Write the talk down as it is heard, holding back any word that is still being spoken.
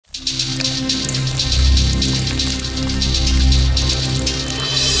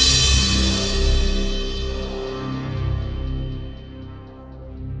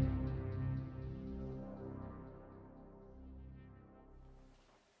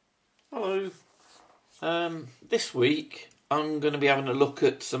Hello. This week I'm going to be having a look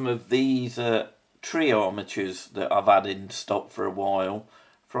at some of these tree armatures that I've had in stock for a while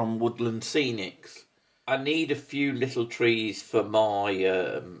from Woodland Scenics. I need a few little trees for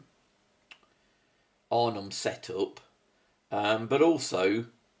my Arnhem setup, but also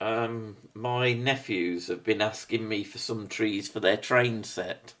my nephews have been asking me for some trees for their train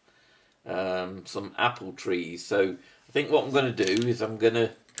set, some apple trees. So I think what I'm going to do is I'm going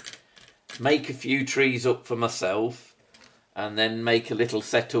to make a few trees up for myself and then make a little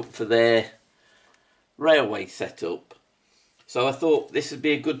setup for their railway setup. So I thought this would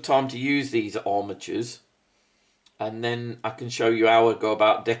be a good time to use these armatures, and then I can show you how I go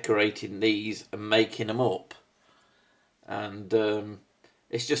about decorating these and making them up. And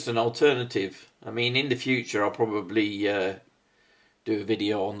it's just an alternative. I mean, in the future I'll probably do a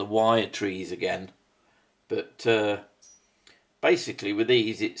video on the wire trees again, but basically with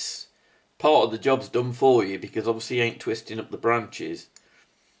these it's part of the job's done for you, because obviously you ain't twisting up the branches.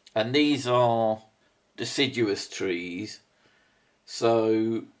 And these are deciduous trees,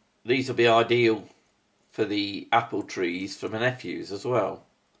 so these will be ideal for the apple trees for my nephews as well.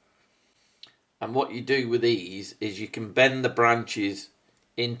 And what you do with these is you can bend the branches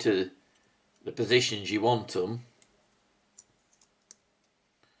into the positions you want them.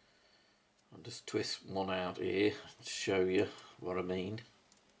 I'll just twist one out here to show you what I mean.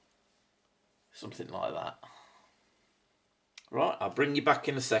 Something like that. Right, I'll bring you back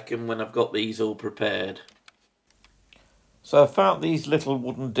in a second when I've got these all prepared. So I found these little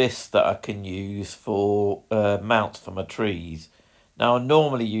wooden discs that I can use for mounts for my trees. Now I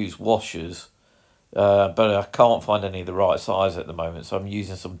normally use washers, but I can't find any of the right size at the moment, so I'm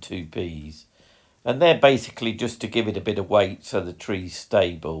using some 2Ps. And they're basically just to give it a bit of weight so the tree's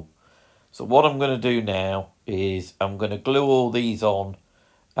stable. So what I'm going to do now is I'm going to glue all these on,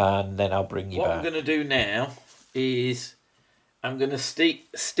 and then I'll bring you back. What I'm going to do now is I'm going to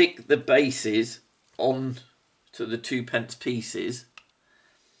stick the bases on to the 2p pieces,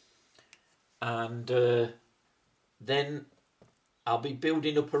 and then I'll be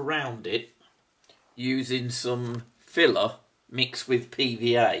building up around it using some filler mixed with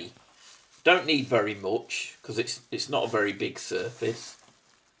PVA. Don't need very much because it's not a very big surface,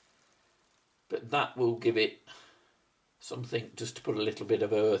 but that will give it something just to put a little bit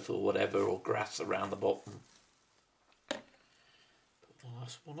of earth or whatever, or grass around the bottom. Put the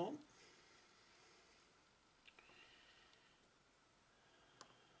last one on.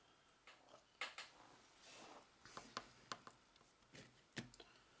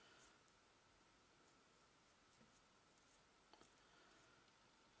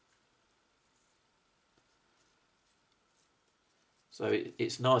 So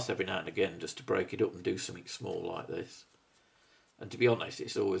it's nice every now and again just to break it up and do something small like this. And to be honest,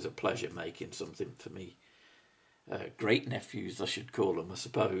 it's always a pleasure making something for me. Great nephews, I should call them, I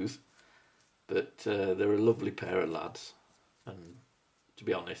suppose. But they're a lovely pair of lads. And to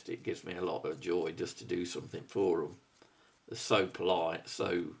be honest, it gives me a lot of joy just to do something for them. They're so polite,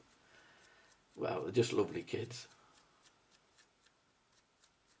 well, they're just lovely kids.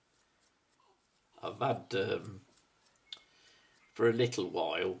 I've had, for a little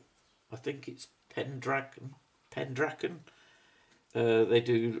while, I think it's Pendragon. They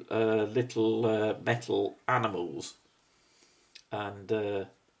do little metal animals, and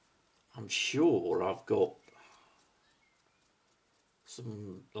I'm sure I've got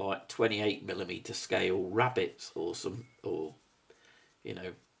some like 28mm scale rabbits or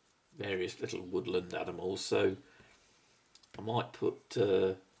various little woodland animals. So I might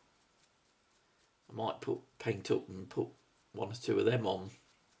paint up and put one or two of them on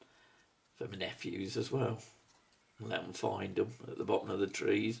for my nephews as well. Let them find them at the bottom of the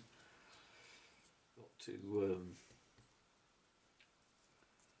trees. Got to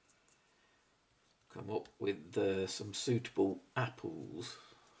come up with some suitable apples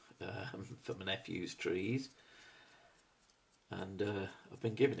for my nephew's trees, and I've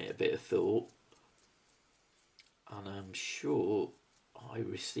been giving it a bit of thought, and I'm sure I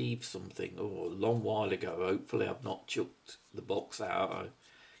received something a long while ago. Hopefully I've not chucked the box out. I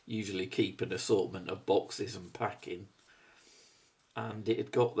usually keep an assortment of boxes and packing, and it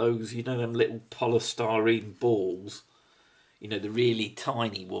had got those, them little polystyrene balls, the really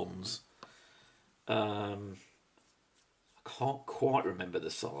tiny ones. I can't quite remember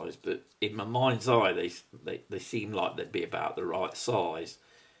the size, but in my mind's eye they seem like they'd be about the right size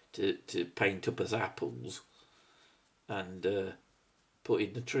to paint up as apples and put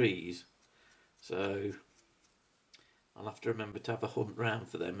in the trees. So I'll have to remember to have a hunt round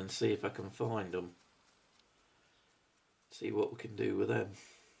for them and see if I can find them. See what we can do with them.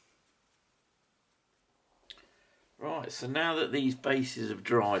 Right, so now that these bases have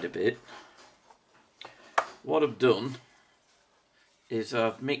dried a bit, what I've done is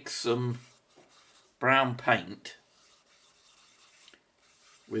I've mixed some brown paint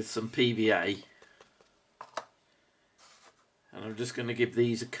with some PVA, and I'm just going to give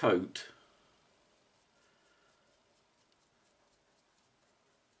these a coat.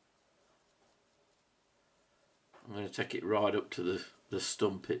 I'm going to take it right up to the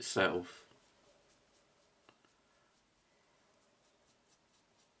stump itself.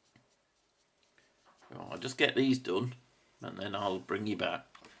 Right, I'll just get these done and then I'll bring you back.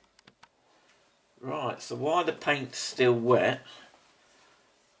 Right, so while the paint's still wet,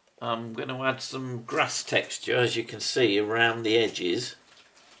 I'm going to add some grass texture, as you can see, around the edges.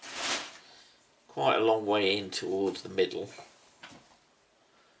 Quite a long way in towards the middle.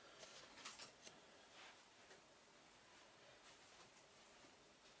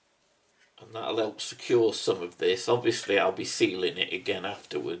 And that'll help secure some of this. Obviously I'll be sealing it again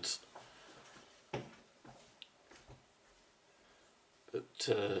afterwards. But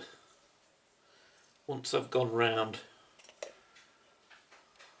once I've gone round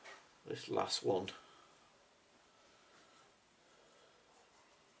this last one,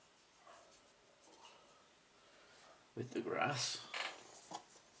 with the grass,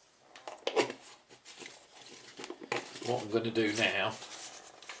 what I'm going to do now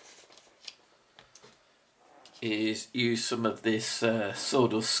is use some of this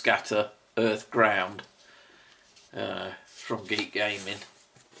sawdust scatter earth ground from Geek Gaming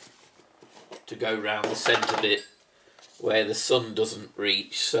to go round the centre bit where the sun doesn't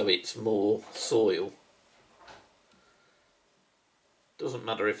reach, so it's more soil. Doesn't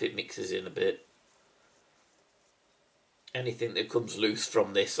matter if it mixes in a bit. Anything that comes loose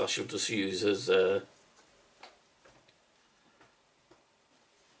from this I shall just use as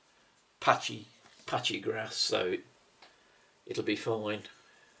patchy grass, so it'll be fine.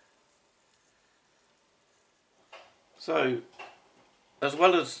 So, as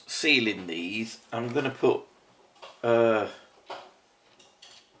well as sealing these, I'm going to put the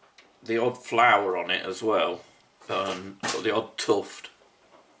odd flower on it as well, put the odd tuft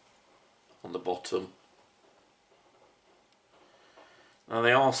on the bottom. Now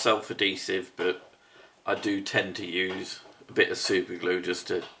they are self-adhesive, but I do tend to use a bit of super glue just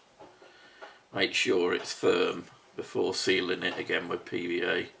to make sure it's firm before sealing it again with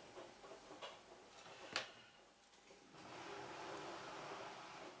PVA.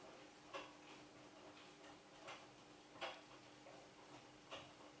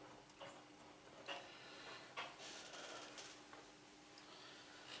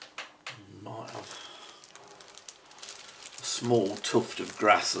 Might have a small tuft of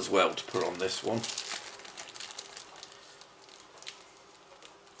grass as well to put on this one.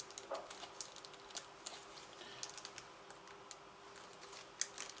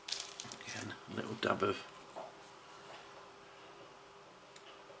 Again, a little dab of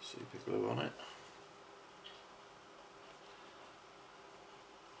super glue on it.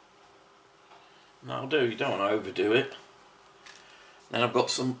 And that'll do, you don't want to overdo it. Then I've got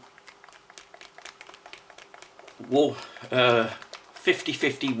some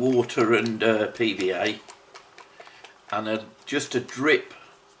 50-50 water and PVA, and just a drip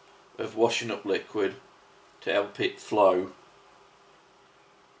of washing up liquid to help it flow.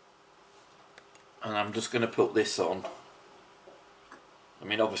 And I'm just going to put this on. I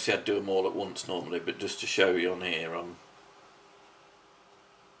mean, obviously I'd do them all at once normally, but just to show you on here,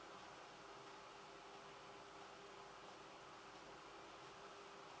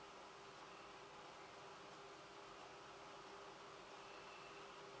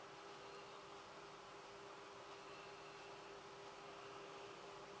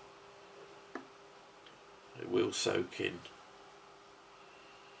 it will soak in.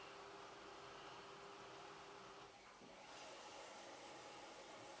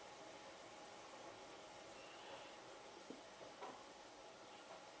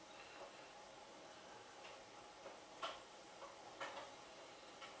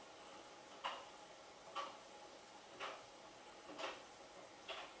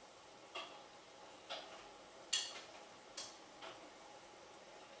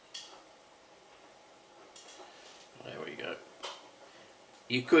 There we go.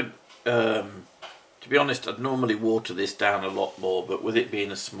 You could, to be honest, I'd normally water this down a lot more, but with it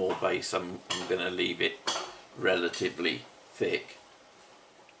being a small base, I'm going to leave it relatively thick.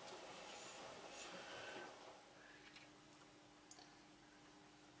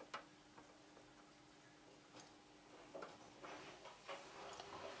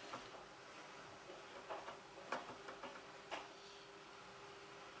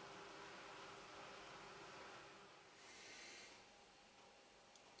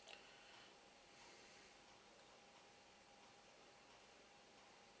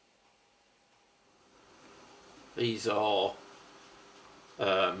 these are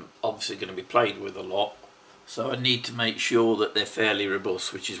obviously going to be played with a lot, so I need to make sure that they're fairly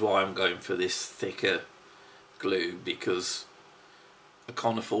robust, which is why I'm going for this thicker glue, because I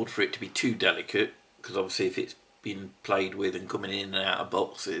can't afford for it to be too delicate, because obviously if it's been played with and coming in and out of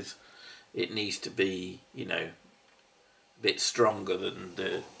boxes, it needs to be, you know, a bit stronger than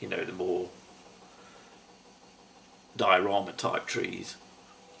the, you know, the more diorama type trees.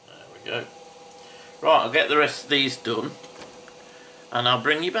 There we go. Right, I'll get the rest of these done and I'll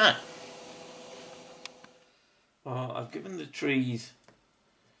bring you back. I've given the trees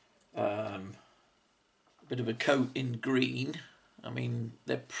a bit of a coat in green. I mean,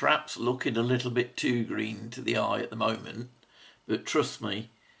 they're perhaps looking a little bit too green to the eye at the moment, but trust me,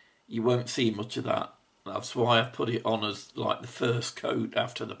 you won't see much of that. That's why I've put it on as like the first coat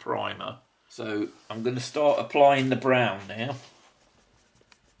after the primer. So I'm going to start applying the brown now.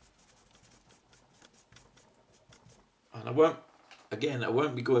 And I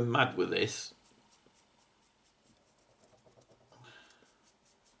won't be going mad with this.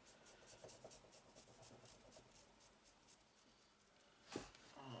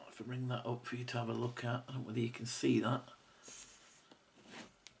 If I bring that up for you to have a look at, I don't know whether you can see that.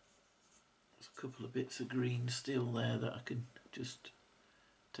 There's a couple of bits of green still there that I can just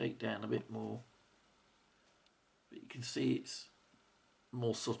take down a bit more. But you can see it's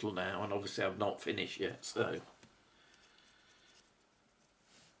more subtle now, and obviously I've not finished yet, so.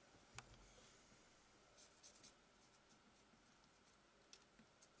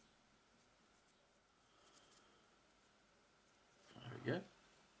 There we go.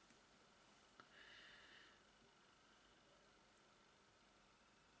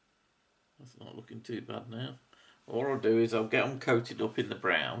 That's not looking too bad now. What I'll do is I'll get them coated up in the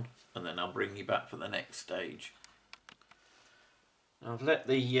brown, and then I'll bring you back for the next stage. I've let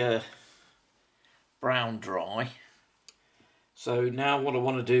the brown dry. So now what I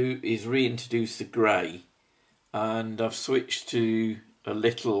want to do is reintroduce the grey, and I've switched to a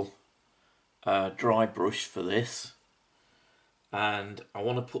little dry brush for this, and I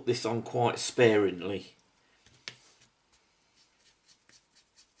want to put this on quite sparingly.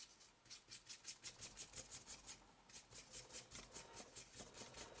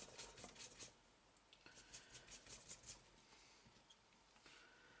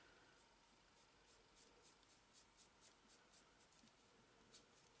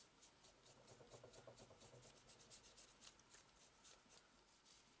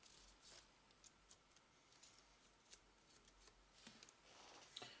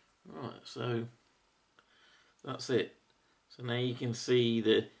 Right, so that's it. So now you can see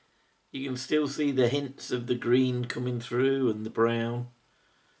you can still see the hints of the green coming through and the brown,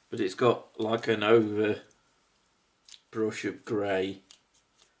 but it's got like an over brush of grey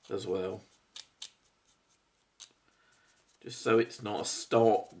as well, just so it's not a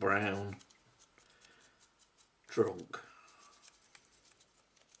stark brown trunk.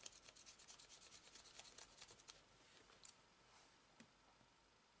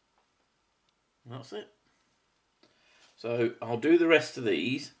 And that's it. So I'll do the rest of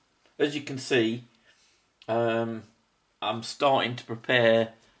these. As you can see, I'm starting to prepare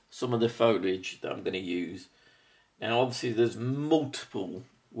some of the foliage that I'm going to use. Now obviously there's multiple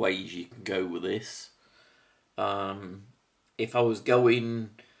ways you can go with this. If I was going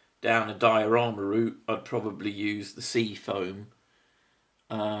down a diorama route, I'd probably use the sea foam.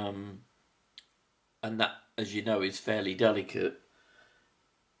 And that, as you know, is fairly delicate.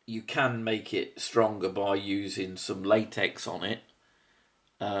 You can make it stronger by using some latex on it.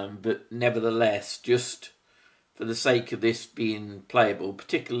 But nevertheless, just for the sake of this being playable,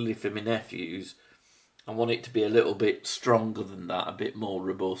 particularly for my nephews, I want it to be a little bit stronger than that, a bit more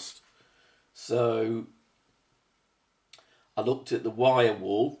robust. So I looked at the wire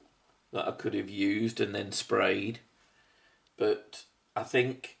wool that I could have used and then sprayed, but I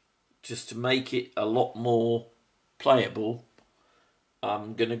think just to make it a lot more playable,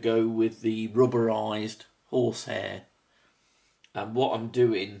 I'm going to go with the rubberized horsehair. And what I'm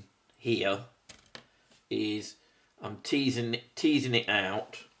doing here is I'm teasing it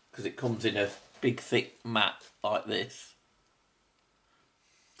out, because it comes in a big thick mat like this.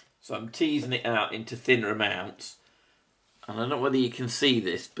 So I'm teasing it out into thinner amounts. And I don't know whether you can see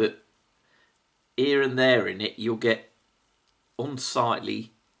this, but here and there in it you'll get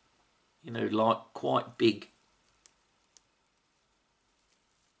unsightly, you know, like quite big,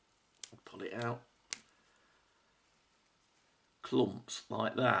 I'll pull it out, clumps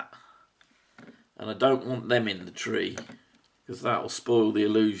like that. And I don't want them in the tree, because that will spoil the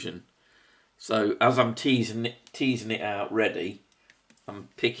illusion. So as I'm teasing it out ready, I'm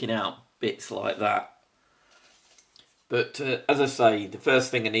picking out bits like that. But as I say, the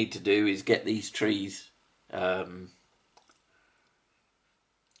first thing I need to do is get these trees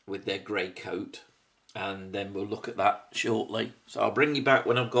with their grey coat, and then we'll look at that shortly. So I'll bring you back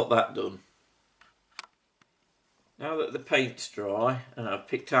when I've got that done. Now that the paint's dry and I've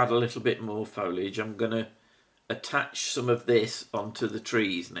picked out a little bit more foliage, I'm going to attach some of this onto the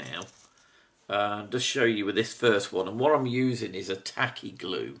trees now. Just show you with this first one, and what I'm using is a tacky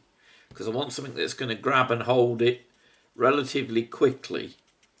glue because I want something that's going to grab and hold it relatively quickly.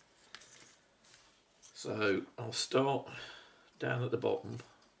 So I'll start down at the bottom.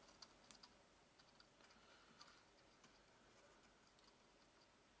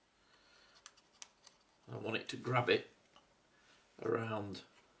 I want it to grab it around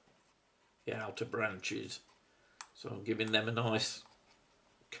the outer branches, so I'm giving them a nice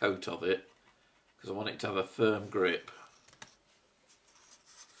coat of it because I want it to have a firm grip.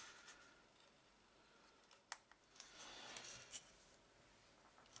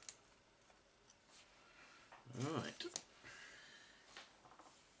 Right.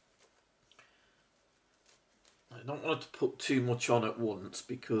 I don't want to put too much on at once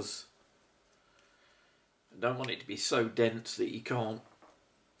because I don't want it to be so dense that you can't,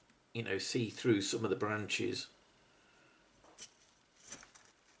 you know, see through some of the branches.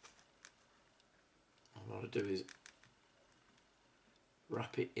 What I want to do is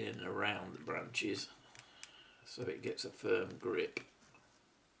wrap it in and around the branches so it gets a firm grip.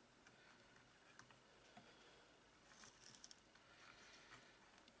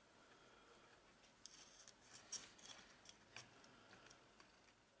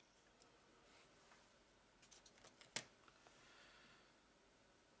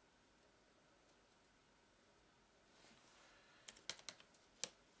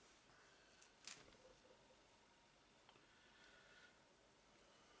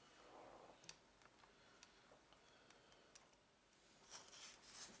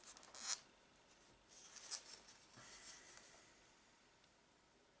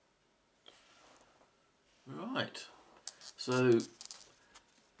 Right, so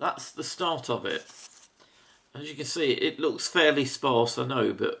that's the start of it. As you can see, it looks fairly sparse, I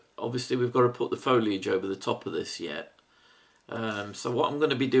know, but obviously we've got to put the foliage over the top of this yet. So what I'm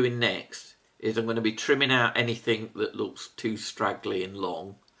going to be doing next is I'm going to be trimming out anything that looks too straggly and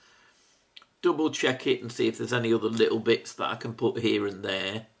long. Double check it and see if there's any other little bits that I can put here and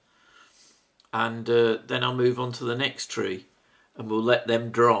there. And then I'll move on to the next tree and we'll let them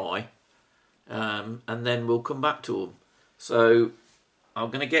dry. And then we'll come back to them. So I'm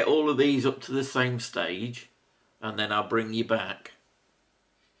going to get all of these up to the same stage and then I'll bring you back.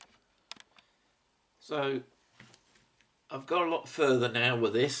 So I've got a lot further now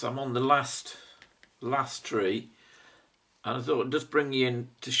with this. I'm on the last tree, and I thought I'd just bring you in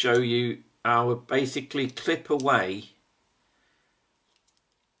to show you how I basically clip away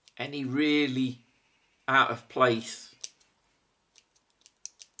any really out of place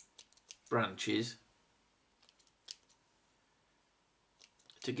branches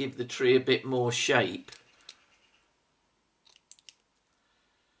to give the tree a bit more shape,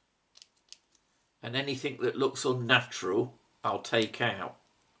 and anything that looks unnatural I'll take out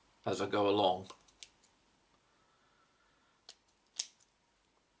as I go along.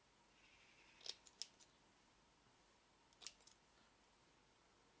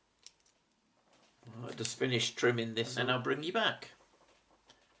 I just finished trimming this and then I'll bring you back.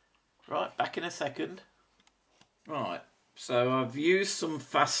 Right, back in a second. Right, so I've used some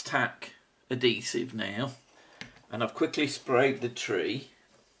fast tack adhesive now and I've quickly sprayed the tree,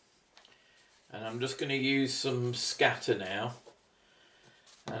 and I'm just going to use some scatter now,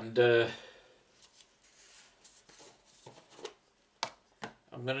 and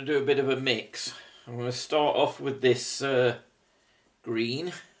I'm going to do a bit of a mix. I'm going to start off with this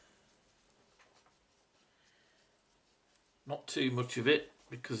green, not too much of it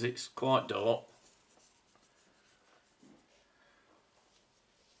because it's quite dark.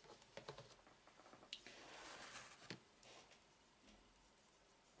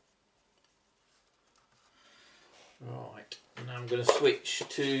 Right, now I'm going to switch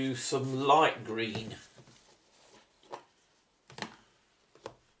to some light green.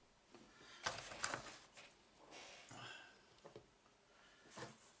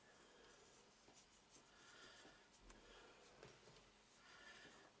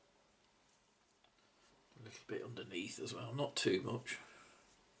 A little bit underneath as well, not too much,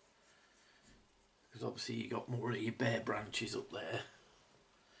 because obviously you got more of your bare branches up there.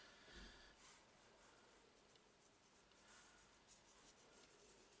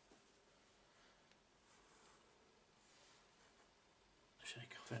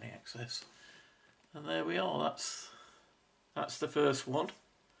 Shake off any excess, and there we are. That's the first one,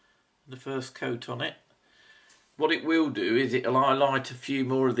 the first coat on it. What it will do is it'll highlight a few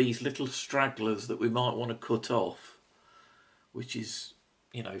more of these little stragglers that we might want to cut off, which is,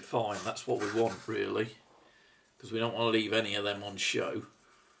 you know, fine. That's what we want, really, because we don't want to leave any of them on show.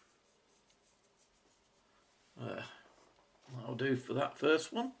 That'll do for that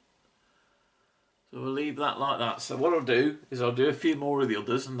first one. So we'll leave that like that. So what I'll do is I'll do a few more of the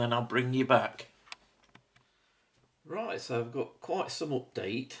others and then I'll bring you back. Right, so I've got quite some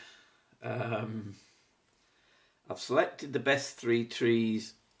update. I've selected the best 3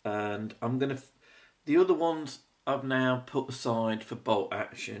 trees, and I'm going to... The other ones I've now put aside for bolt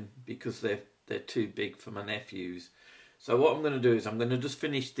action because they're too big for my nephews. So what I'm going to do is I'm going to just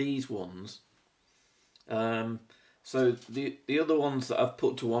finish these ones. So the other ones that I've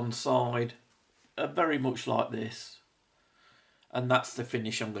put to one side are very much like this. And that's the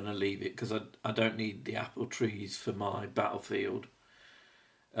finish. I'm going to leave it because I don't need the apple trees for my battlefield.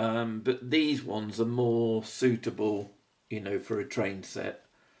 But these ones are more suitable, you know, for a train set.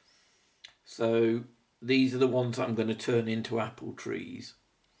 So these are the ones I'm going to turn into apple trees.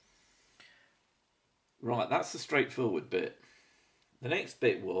 Right, that's the straightforward bit. The next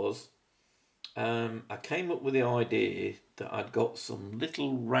bit was, I came up with the idea that I'd got some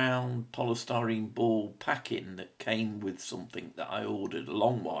little round polystyrene ball packing that came with something that I ordered a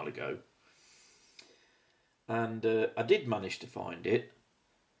long while ago. And I did manage to find it.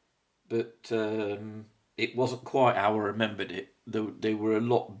 But it wasn't quite how I remembered it. They were a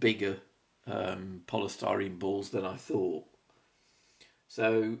lot bigger polystyrene balls than I thought.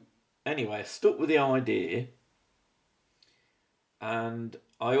 So anyway, I stuck with the idea and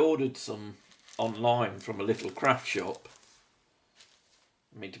I ordered some online from a little craft shop.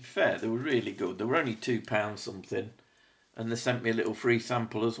 I mean, to be fair, they were really good. They were only £2 something, and they sent me a little free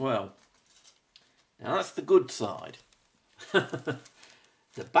sample as well. Now that's the good side.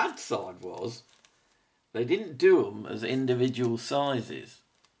 The bad side was they didn't do them as individual sizes.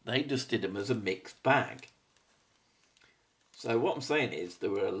 They just did them as a mixed bag. So what I'm saying is there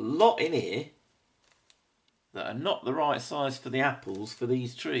were a lot in here that are not the right size for the apples for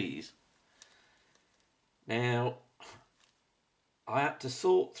these trees. Now, I had to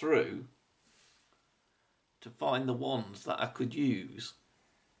sort through to find the ones that I could use.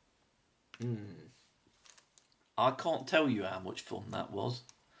 I can't tell you how much fun that was.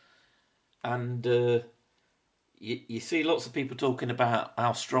 And you see lots of people talking about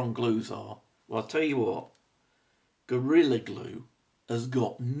how strong glues are. Well, I'll tell you what, Gorilla Glue has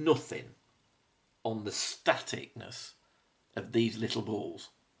got nothing on the staticness of these little balls.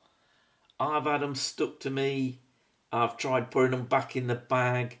 I've had them stuck to me. I've tried putting them back in the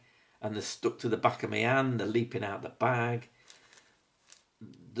bag and they're stuck to the back of my hand. They're leaping out the bag.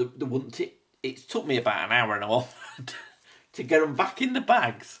 It took me about an hour and a half to get them back in the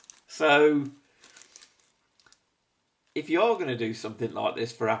bags. So if you are going to do something like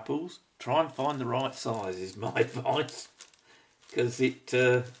this for apples, try and find the right size is my advice, because it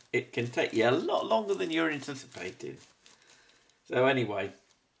can take you a lot longer than you're anticipating. So anyway,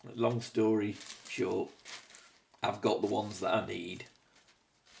 long story short, I've got the ones that I need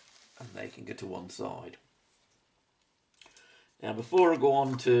and they can go to one side. Now, before I go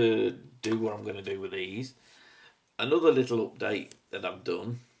on to do what I'm going to do with these, another little update that I've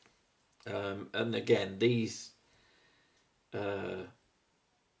done, and again, these I've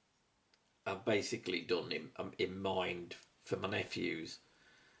basically done in mind for my nephews,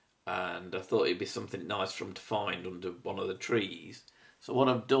 and I thought it'd be something nice for them to find under one of the trees. So what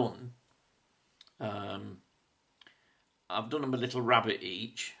I've done, I've done them a little rabbit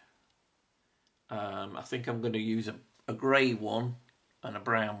each. I think I'm going to use a grey one and a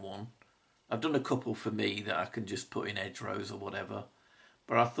brown one. I've done a couple for me that I can just put in hedgerows or whatever.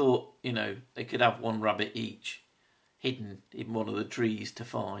 But I thought, you know, they could have one rabbit each hidden in one of the trees to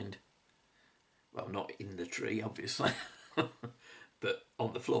find. Well, not in the tree, obviously, but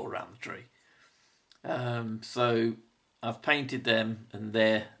on the floor around the tree. So I've painted them and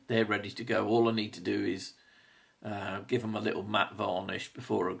they're ready to go. All I need to do is give them a little matte varnish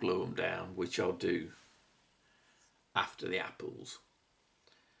before I glue them down, which I'll do after the apples.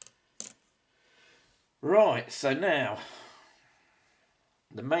 Right, so now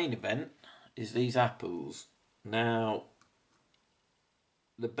the main event is these apples. Now,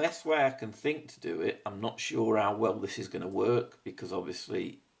 the best way I can think to do it, I'm not sure how well this is going to work, because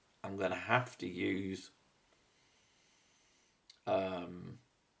obviously I'm going to have to use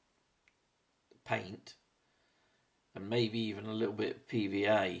paint and maybe even a little bit of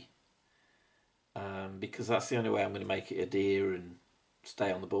PVA, because that's the only way I'm going to make it adhere and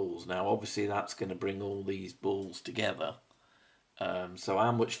stay on the balls. Now, obviously that's going to bring all these balls together, So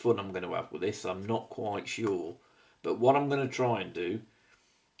how much fun I'm going to have with this, I'm not quite sure. But what I'm going to try and do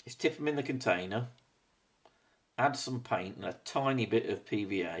is tip them in the container, add some paint and a tiny bit of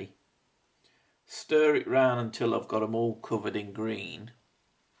PVA, stir it round until I've got them all covered in green.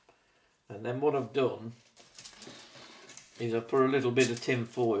 And then what I've done is I've put a little bit of tin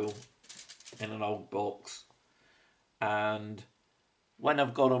foil in an old box, and when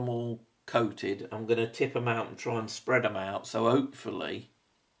I've got them all coated, I'm going to tip them out and try and spread them out, so hopefully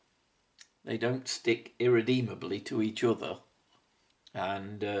they don't stick irredeemably to each other,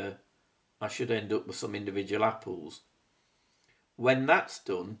 and I should end up with some individual apples. When that's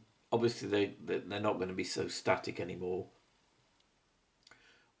done, obviously they're not going to be so static anymore.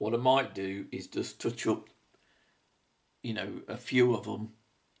 What I might do is just touch up, a few of them,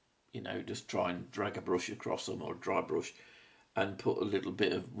 just try and drag a brush across them or a dry brush and put a little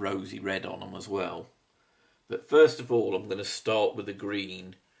bit of rosy red on them as well. But first of all, I'm going to start with the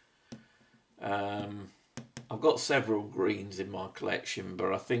green. I've got several greens in my collection,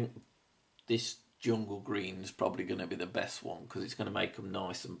 but I think this jungle green is probably going to be the best one because it's going to make them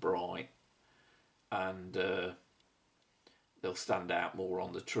nice and bright, and they'll stand out more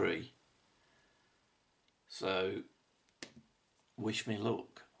on the tree. So wish me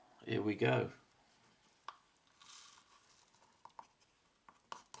luck. Here we go.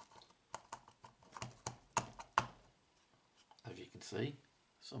 As you can see,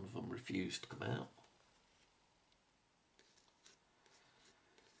 some of them refuse to come out.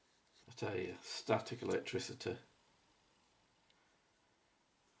 I tell you, static electricity.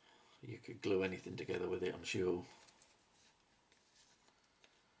 You could glue anything together with it, I'm sure.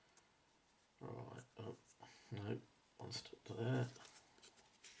 Right, oh, no, one stuck to there.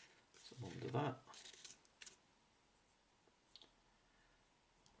 Some under that.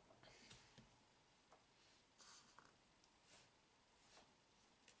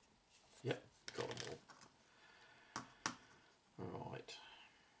 Yep, got them all. Right.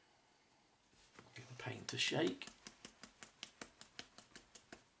 Give the paint a shake.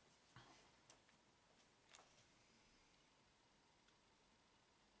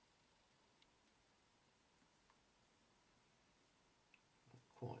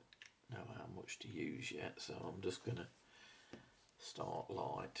 Quite know how much to use yet, so I'm just going to start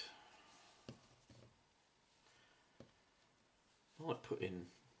light. I might put in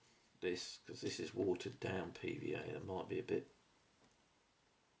this because this is watered down PVA. That might be a bit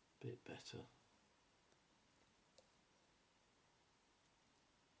better.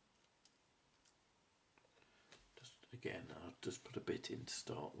 Just again, I'll just put a bit in to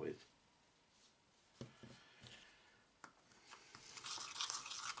start with.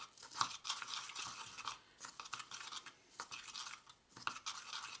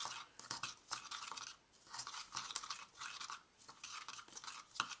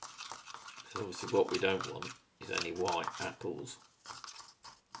 So obviously what we don't want is any white apples.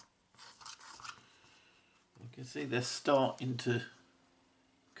 You can see they're starting to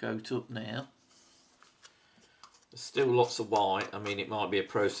coat up now. There's still lots of white. I mean, it might be a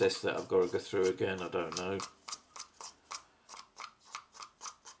process that I've got to go through again, I don't know.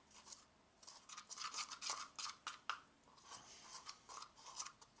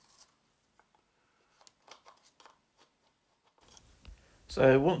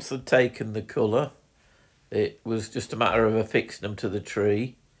 So once I'd taken the colour, it was just a matter of affixing them to the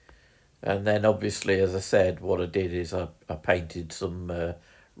tree. And then obviously, as I said, what I did is I painted some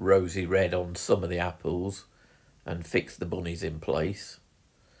rosy red on some of the apples and fixed the bunnies in place.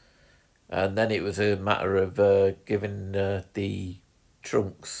 And then it was a matter of giving the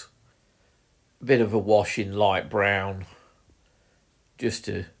trunks a bit of a wash in light brown just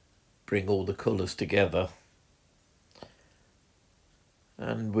to bring all the colours together.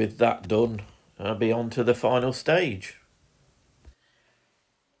 And with that done, I'll be on to the final stage.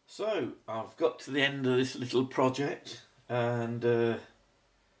 So I've got to the end of this little project, and the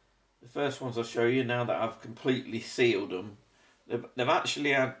first ones I'll show you now that I've completely sealed them. They've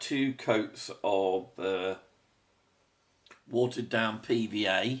actually had 2 coats of watered down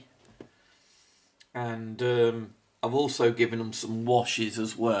PVA, and I've also given them some washes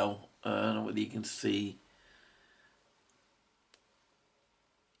as well. I don't know whether you can see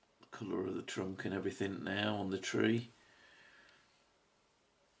the colour of the trunk and everything now on the tree.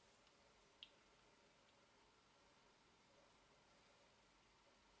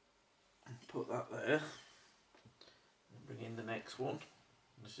 Put that there and bring in the next one.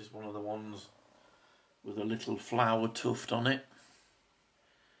 This is one of the ones with a little flower tuft on it.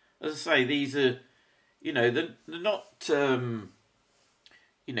 As I say, these are, they're not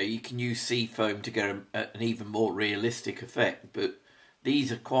you know, you can use sea foam to get an even more realistic effect, but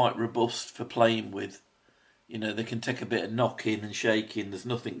these are quite robust for playing with. You know, they can take a bit of knocking and shaking. There's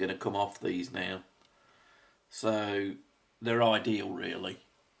nothing going to come off these now. So they're ideal, really.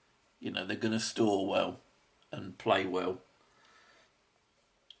 You know, they're going to store well and play well.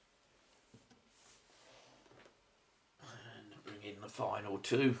 And bring in the final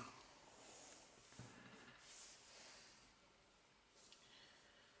two.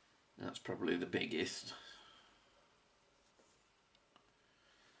 That's probably the biggest.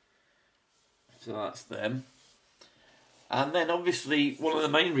 So that's them. And then obviously one of the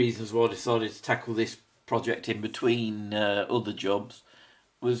main reasons why I decided to tackle this project in between other jobs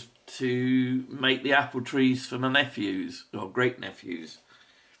was to make the apple trees for my nephews, or great nephews.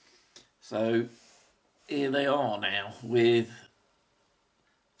 So here they are now with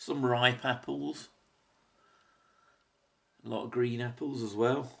some ripe apples, a lot of green apples as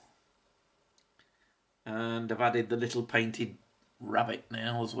well. And I've added the little painted rabbit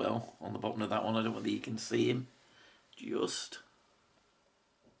now as well on the bottom of that one. I don't know whether you can see him. Just.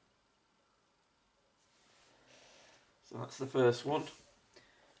 So that's the first one.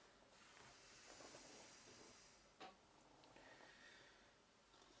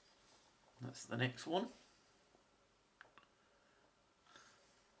 That's the next one.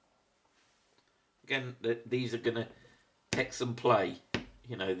 Again, these are going to take some play.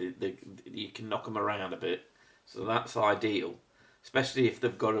 You know, you can knock them around a bit. So that's ideal. Especially if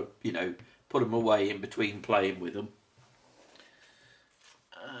they've got to, you know, put them away in between playing with them.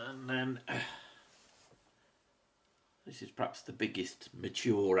 And then this is perhaps the biggest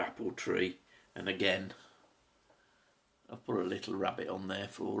mature apple tree. And again, I've put a little rabbit on there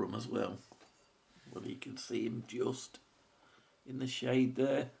for them as well. Well, you can see him just in the shade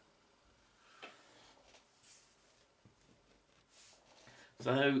there.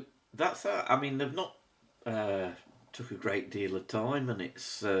 So that's that. I mean, they've not took a great deal of time, and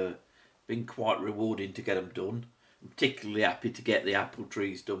it's been quite rewarding to get them done. I'm particularly happy to get the apple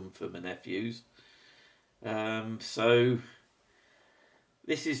trees done for my nephews. So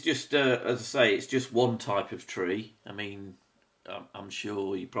this is just, as I say, it's just one type of tree. I mean, I'm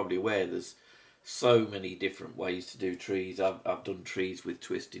sure you're probably aware there's so many different ways to do trees. I've done trees with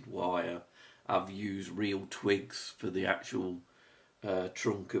twisted wire. I've used real twigs for the actual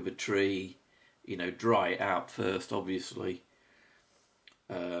trunk of a tree. You know, dry it out first, obviously.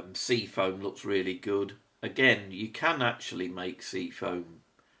 Sea foam looks really good. Again, you can actually make sea foam.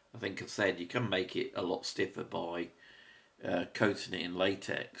 I think I've said you can make it a lot stiffer by coating it in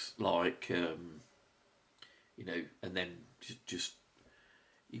latex, like you know, and then just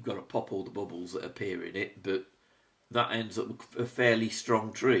you've got to pop all the bubbles that appear in it, but that ends up a fairly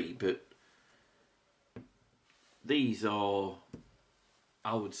strong tree. But these are,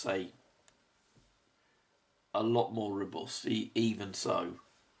 I would say, a lot more robust, even so.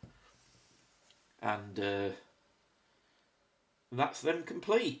 And that's them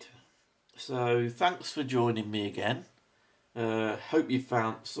complete. So thanks for joining me again. Hope you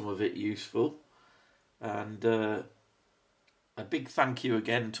found some of it useful. And a big thank you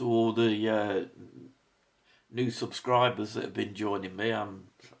again to all the new subscribers that have been joining me. I'm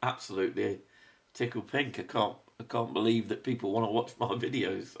absolutely tickled pink. I can't believe that people want to watch my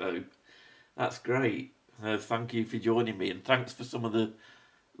videos. So that's great. Thank you for joining me, and thanks for some of the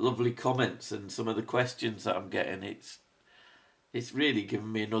lovely comments and some of the questions that I'm getting. It's really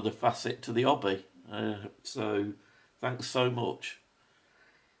given me another facet to the hobby. So thanks so much.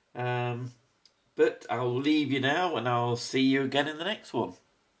 But I'll leave you now, and I'll see you again in the next one.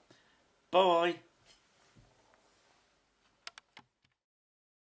 Bye.